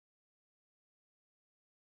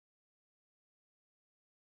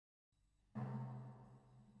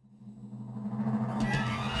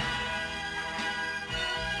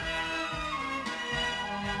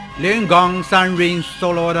Lingang Sunrain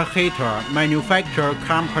Solar Heater Manufacture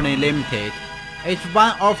Company Limited is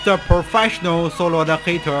one of the professional solar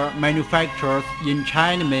heater manufacturers in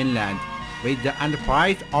China mainland with the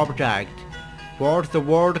enterprise object, both the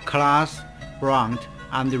world-class brand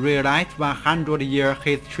and realized 100-year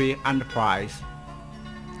history enterprise.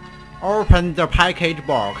 Open the package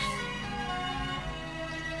box.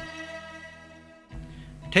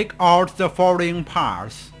 Take out the following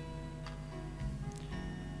parts: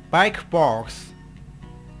 back box,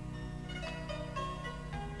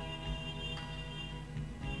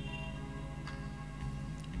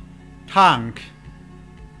 tank,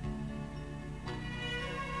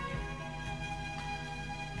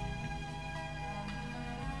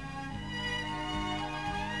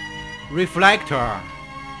 reflector,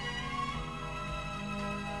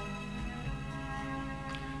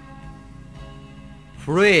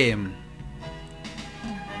 frame,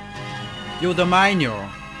 user manual,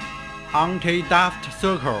 anti-dust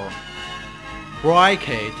circle,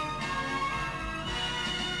 bracket,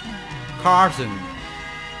 carton,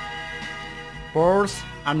 bolts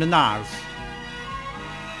and nuts.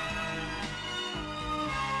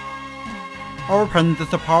 Open the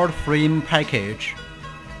support frame package.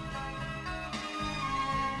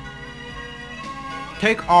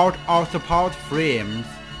 Take out all support frames.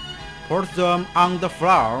 Put them on the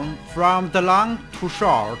floor from the long to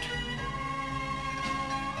short.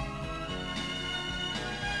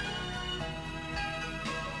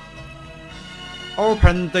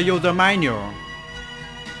 Open the user manual.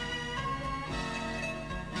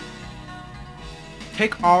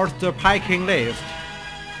 Take out the packing list.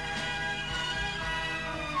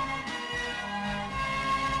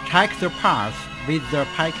 Check the parts with the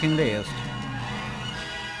packing list.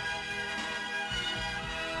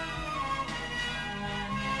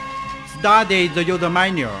 Study the user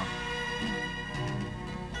manual.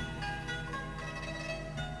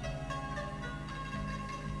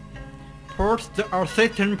 Put the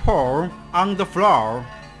assistant pole on the floor.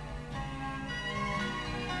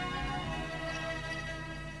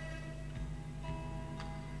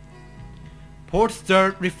 Put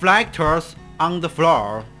the reflectors on the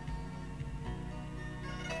floor.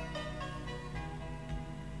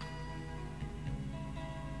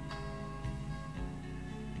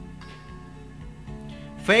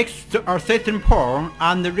 Fix the assistant pole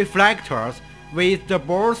and the reflectors with the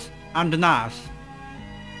bolts and nuts.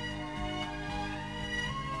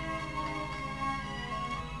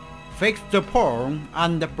 Fix the pole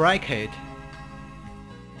and the bracket.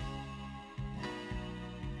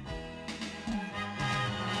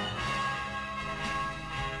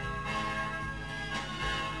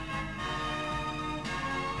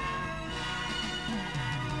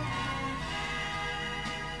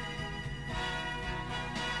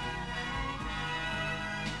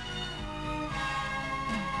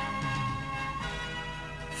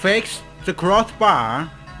 Fix the crossbar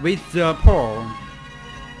with the pole.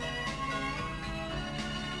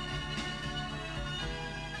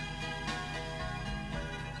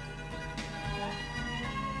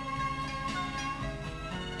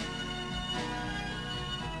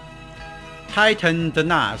 Tighten the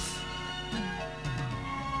nuts.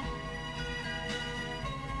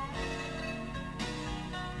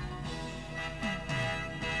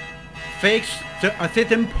 Fix the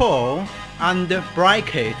assistant pole and the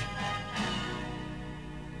bracket.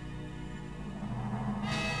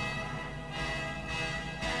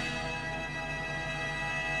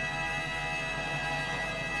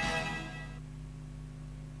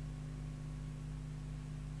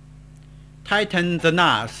 Tighten the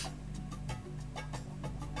nuts.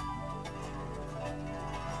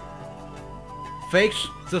 Fix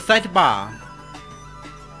the set bar.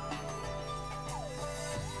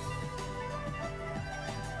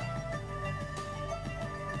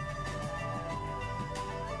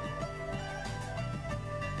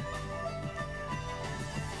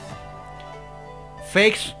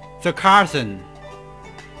 Fix the carton.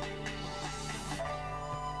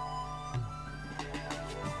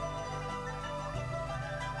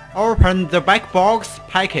 Open the back box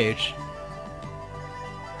package.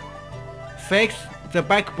 Fix the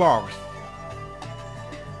back box.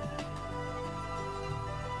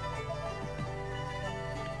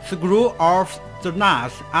 Screw off the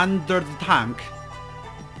nuts under the tank.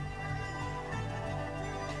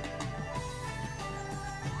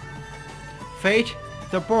 Fit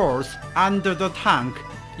the bolts under the tank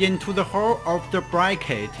into the hole of the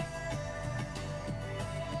bracket.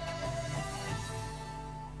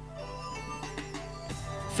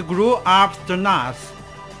 Screw up the nuts.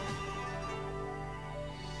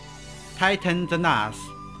 Tighten the nuts.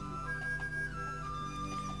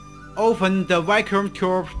 Open the vacuum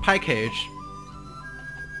tube package.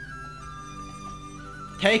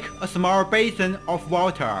 Take a small basin of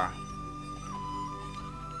water.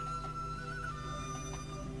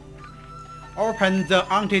 Open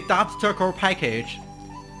the anti-dust circle package.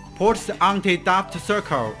 Put the anti-dust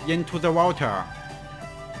circle into the water.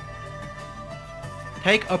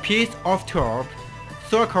 Take a piece of tube.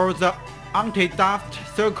 Circle the anti-dust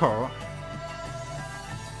circle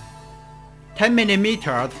 10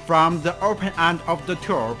 mm from the open end of the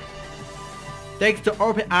tube. Dig the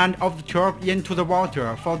open end of the tube into the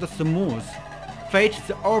water for the smooth. Fit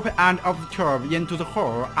the open end of the tube into the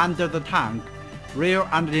hole under the tank. Reel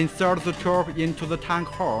and insert the tube into the tank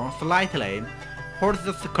hole slightly. Put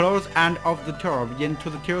the closed end of the tube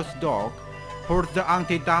into the tube stalk. Put the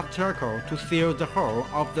anti-dust circle to seal the hole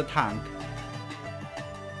of the tank.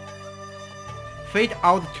 Fit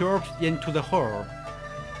all the tubes into the hole.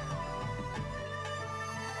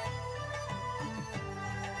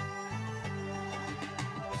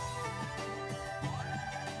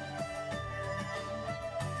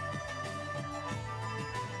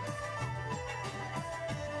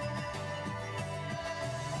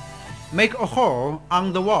 Make a hole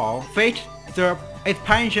on the wall. Fit the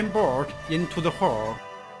expansion board into the hole.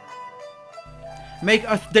 Make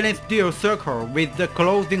a stainless steel circle with the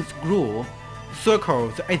closing screw. Circle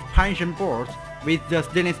the expansion board with the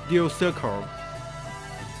stainless steel circle.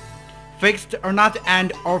 Fix another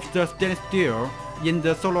end of the stainless steel in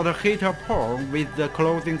the solid heater pole with the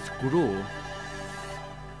closing screw.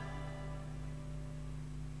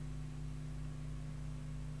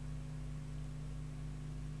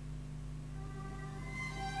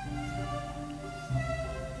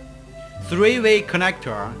 Three-way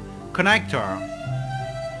connector.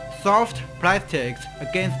 Soft plastics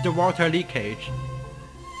against the water leakage.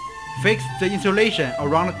 Fix the insulation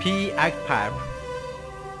around PEX pipe.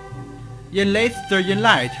 Enlace the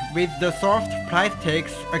inlet with the soft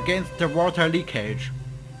plastics against the water leakage.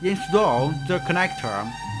 Install the connector.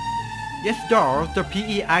 Install the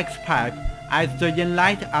PEX pipe at the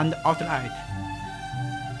inlet and outlet.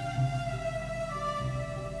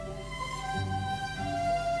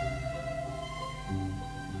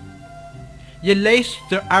 Enlace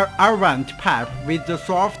the air vent pipe with the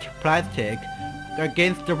soft plastic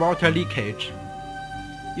against the water leakage.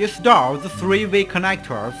 Install the three-way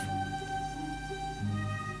connectors.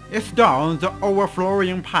 Install the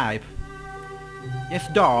overflowing pipe.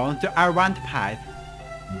 Install the air vent pipe.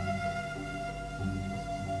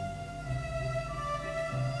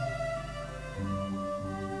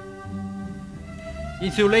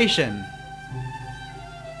 Insulation.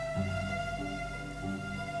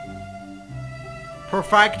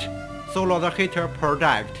 Perfect solar heater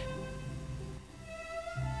product.